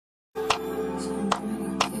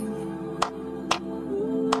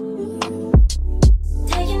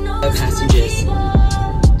Passengers,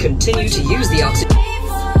 continue to use the oxygen.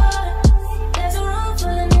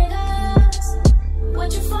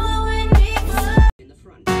 In the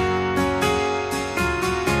front.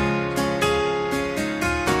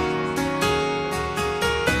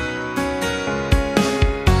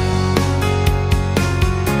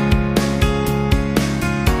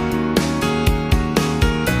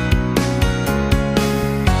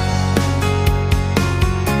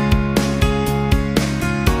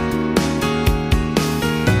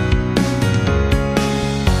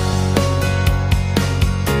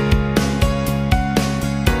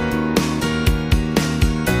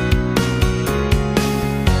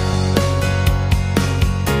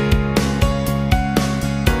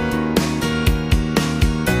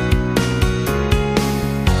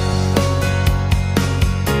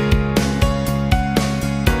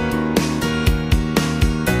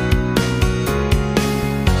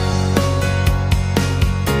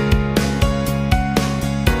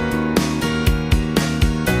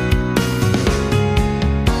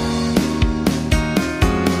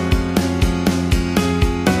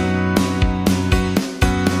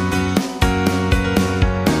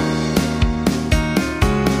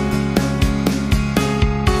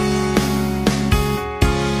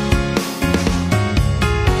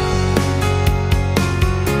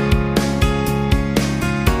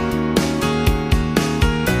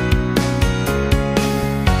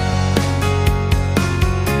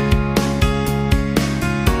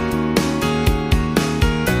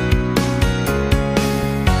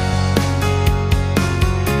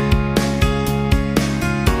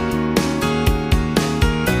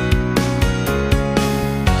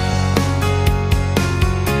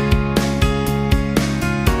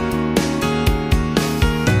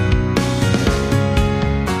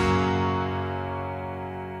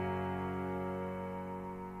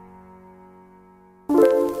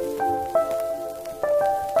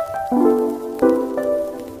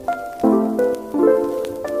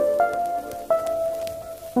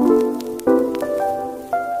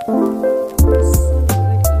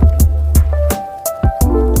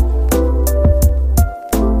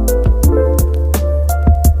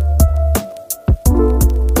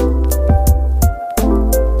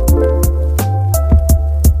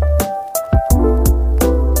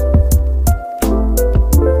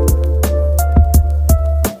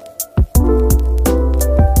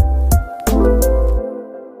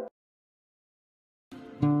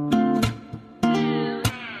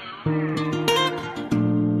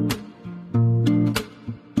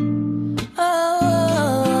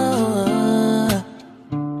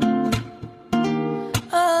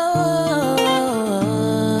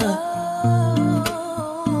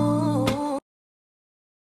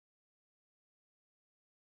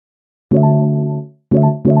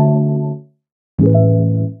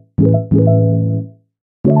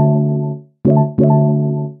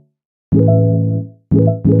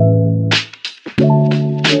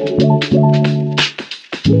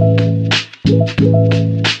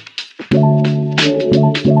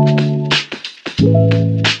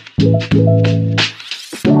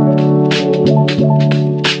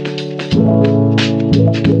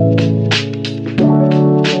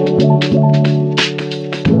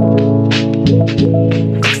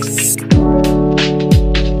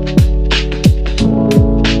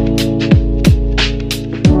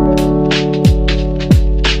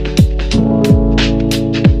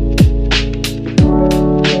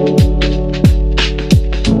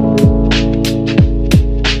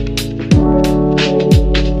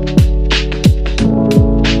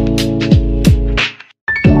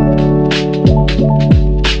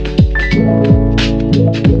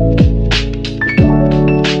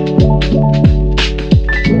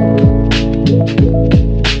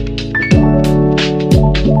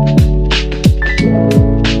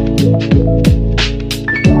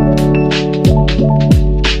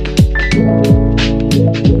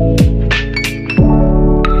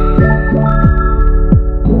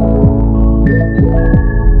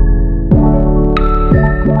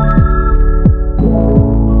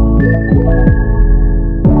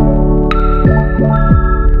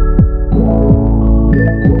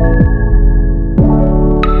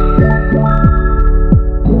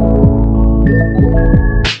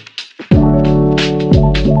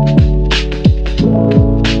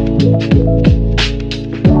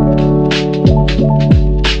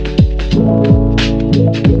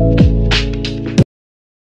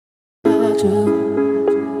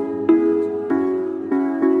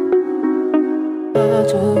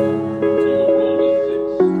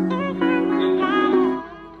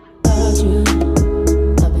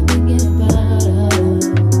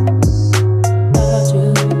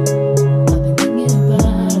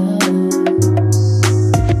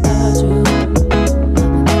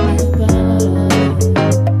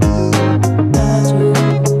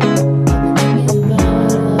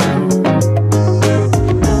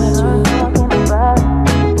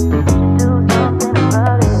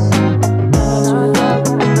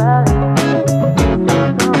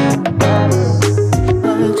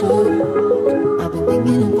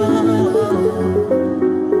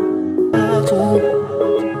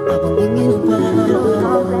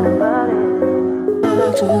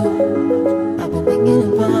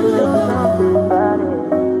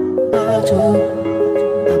 Go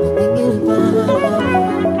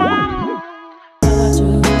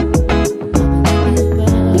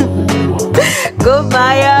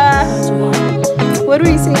Maya. What were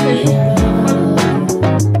you saying?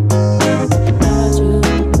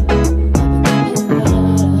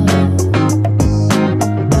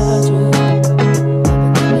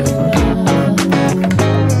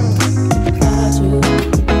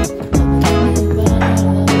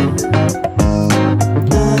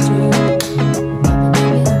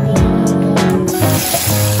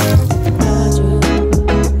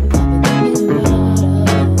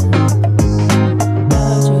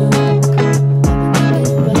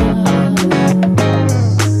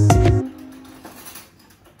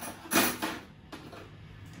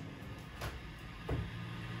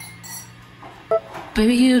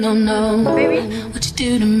 Baby, you don't know what you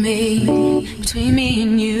do to me. Between me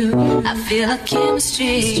and you, I feel like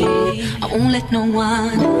chemistry. I won't let no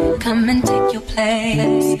one come and take your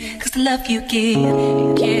place. Cause the love you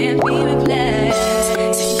give can't be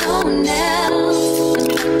replaced. See, no one else does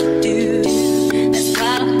me like you do. That's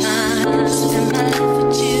why I'm not spend my life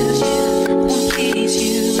with you. I wanna please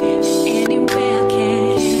you any way I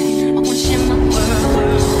can. I wanna share my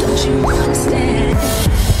world, don't you understand?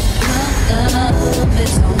 Love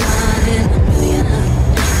is a one in a million.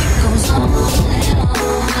 It goes on and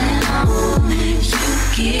on and on.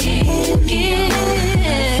 You give